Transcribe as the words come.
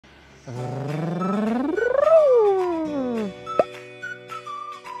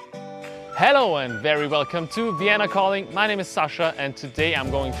Hello and very welcome to Vienna Calling. My name is Sascha and today I'm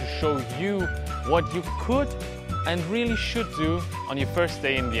going to show you what you could and really should do on your first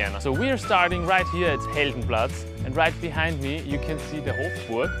day in Vienna. So we are starting right here at Heldenplatz, and right behind me you can see the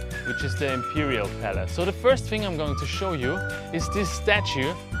Hofburg, which is the Imperial Palace. So the first thing I'm going to show you is this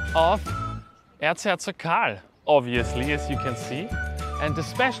statue of Erzherzog Karl, obviously, as you can see. And the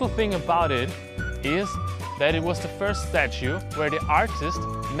special thing about it is that it was the first statue where the artist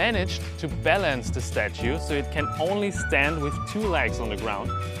managed to balance the statue so it can only stand with two legs on the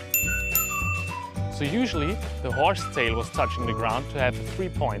ground. So usually the horse tail was touching the ground to have a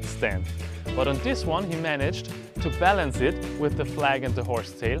 3-point stand. But on this one he managed to balance it with the flag and the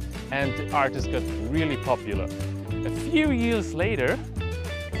horse tail, and the artist got really popular. A few years later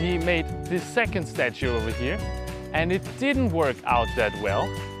he made this second statue over here, and it didn't work out that well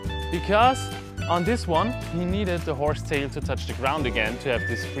because on this one he needed the horse tail to touch the ground again to have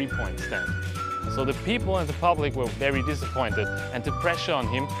this 3-point stand. So the people and the public were very disappointed, and the pressure on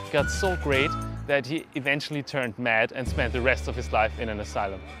him got so great that he eventually turned mad and spent the rest of his life in an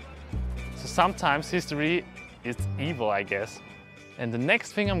asylum. So sometimes history is evil, I guess. And the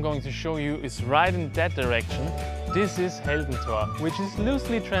next thing I'm going to show you is right in that direction. This is Heldentor, which is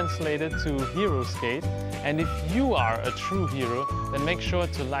loosely translated to Hero's Gate. And if you are a true hero, then make sure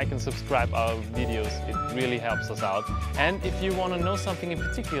to like and subscribe our videos. It really helps us out. And if you want to know something in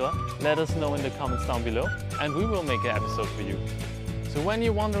particular, let us know in the comments down below and we will make an episode for you. So when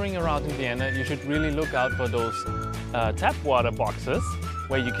you're wandering around in Vienna, you should really look out for those tap water boxes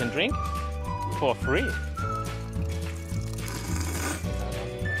where you can drink for free.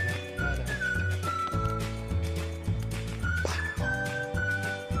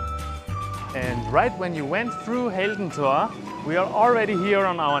 And right when you went through Heldentor, we are already here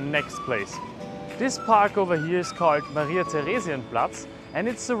on our next place. This park over here is called Theresien Platz, and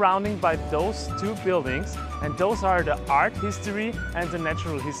it's surrounded by those two buildings, and those are the Art History and the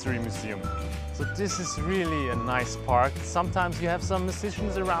Natural History Museum. So this is really a nice park. Sometimes you have some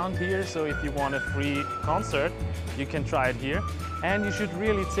musicians around here, so if you want a free concert, you can try it here. And you should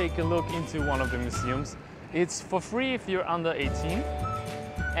really take a look into one of the museums. It's for free if you're under 18.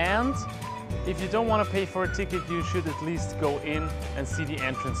 And if you don't want to pay for a ticket, you should at least go in and see the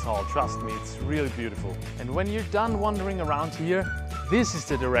entrance hall. Trust me, it's really beautiful. And when you're done wandering around here, this is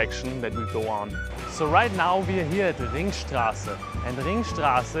the direction that we go on. So right now we are here at Ringstraße. And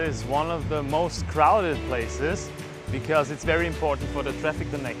Ringstraße is one of the most crowded places because it's very important for the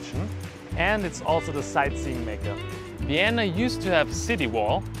traffic connection, and it's also the sightseeing mecca. Vienna used to have a city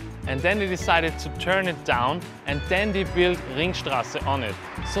wall, and then they decided to turn it down, and then they built Ringstraße on it.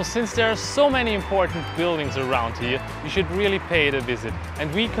 So since there are so many important buildings around here, you should really pay it a visit.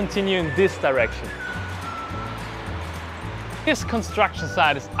 And we continue in this direction. This construction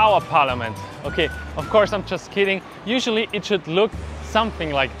site is our Parlament. Okay, of course I'm just kidding. Usually it should look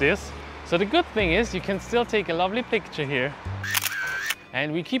something like this. So the good thing is you can still take a lovely picture here.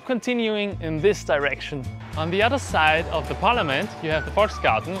 And we keep continuing in this direction. On the other side of the Parlament you have the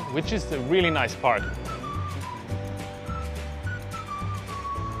Volksgarten, which is a really nice park.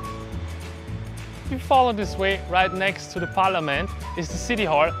 If you follow this way, right next to the Parlament is the city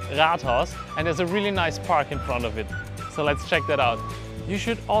hall, Rathaus, and there's a really nice park in front of it. So let's check that out. You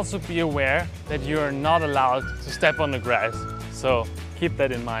should also be aware that you are not allowed to step on the grass, so keep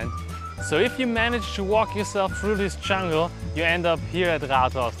that in mind. So if you manage to walk yourself through this jungle, you end up here at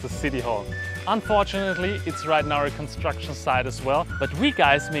Rathaus, the city hall. Unfortunately, it's right now a construction site as well, but we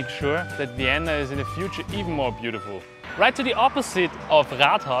guys make sure that Vienna is in the future even more beautiful. Right to the opposite of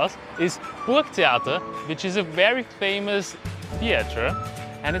Rathaus is Burgtheater, which is a very famous theater,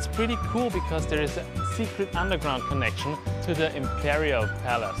 and it's pretty cool because there is a secret underground connection to the Imperial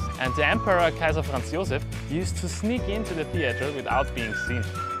Palace. And the Emperor Kaiser Franz Josef used to sneak into the theater without being seen.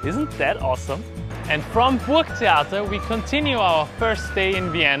 Isn't that awesome? And from Burgtheater we continue our first day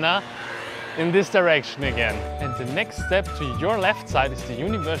in Vienna in this direction again. And the next step to your left side is the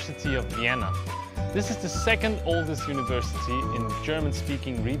University of Vienna. This is the second oldest university in the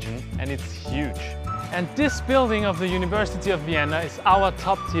German-speaking region, and it's huge. And this building of the University of Vienna is our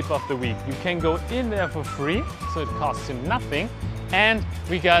top tip of the week. You can go in there for free, so it costs you nothing. And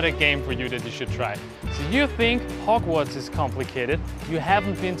we got a game for you that you should try. So you think Hogwarts is complicated, you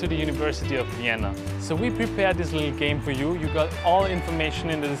haven't been to the University of Vienna. So we prepared this little game for you. You got all information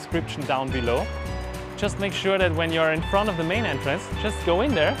in the description down below. Just make sure that when you're in front of the main entrance, just go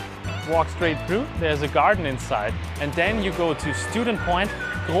in there, walk straight through, there's a garden inside. And then you go to Student Point,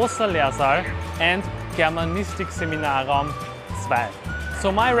 Großer Lehrsaal and Germanistik Seminarraum 2.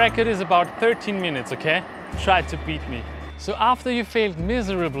 So my record is about 13 minutes, okay? Try to beat me. So after you failed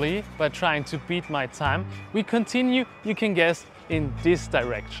miserably by trying to beat my time, we continue, you can guess, in this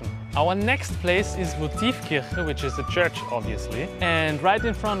direction. Our next place is Votivkirche, which is a church obviously. And right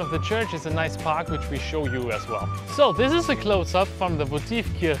in front of the church is a nice park which we show you as well. So this is a close-up from the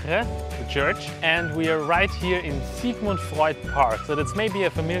Votivkirche, the church, and we are right here in Sigmund Freud Park. So that's maybe a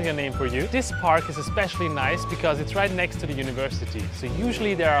familiar name for you. This park is especially nice because it's right next to the university. So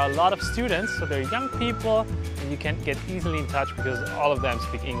usually there are a lot of students, so they're young people, and you can get easily in touch because all of them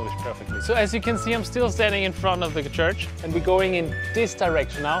speak English perfectly. So as you can see, I'm still standing in front of the church and we're going in this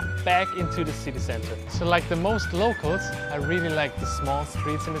direction now, back into the city center. So like the most locals, I really like the small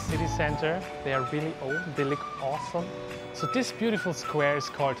streets in the city center. They are really old, they look awesome. So this beautiful square is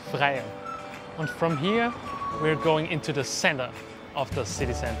called Freyung. And from here, we're going into the center of the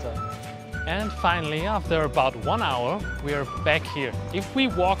city center. And finally, after about 1 hour, we are back here. If we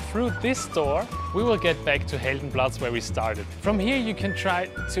walk through this door, we will get back to Heldenplatz where we started. From here, you can try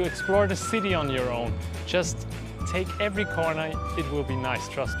to explore the city on your own. Just take every corner, it will be nice,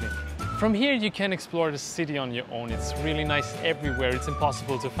 trust me. From here you can explore the city on your own. It's really nice everywhere. It's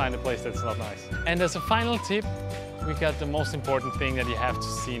impossible to find a place that's not nice. And as a final tip, we got the most important thing that you have to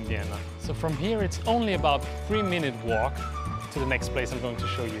see in Vienna. So from here it's only about 3-minute walk to the next place I'm going to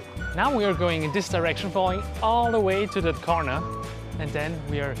show you. Now we are going in this direction, following all the way to that corner, and then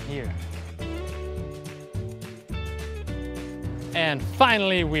we are here. And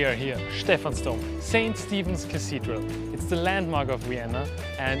finally we are here, Stephansdom, St. Stephen's Cathedral. It's the landmark of Vienna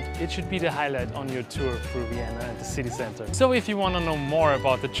and it should be the highlight on your tour through Vienna and the city center. So if you want to know more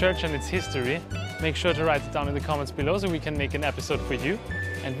about the church and its history, make sure to write it down in the comments below so we can make an episode for you.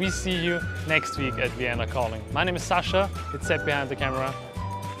 And we see you next week at Vienna Calling. My name is Sascha, it's Seb behind the camera.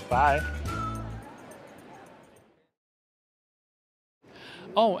 Bye!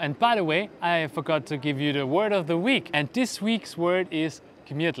 Oh, and by the way, I forgot to give you the word of the week. And this week's word is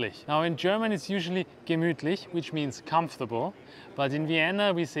gemütlich. Now in German it's usually gemütlich, which means comfortable. But in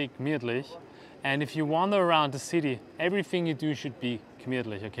Vienna we say gemütlich. And if you wander around the city, everything you do should be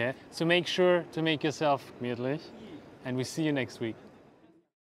gemütlich, okay? So make sure to make yourself gemütlich. And we see you next week.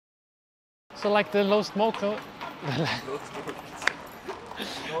 So like the most local...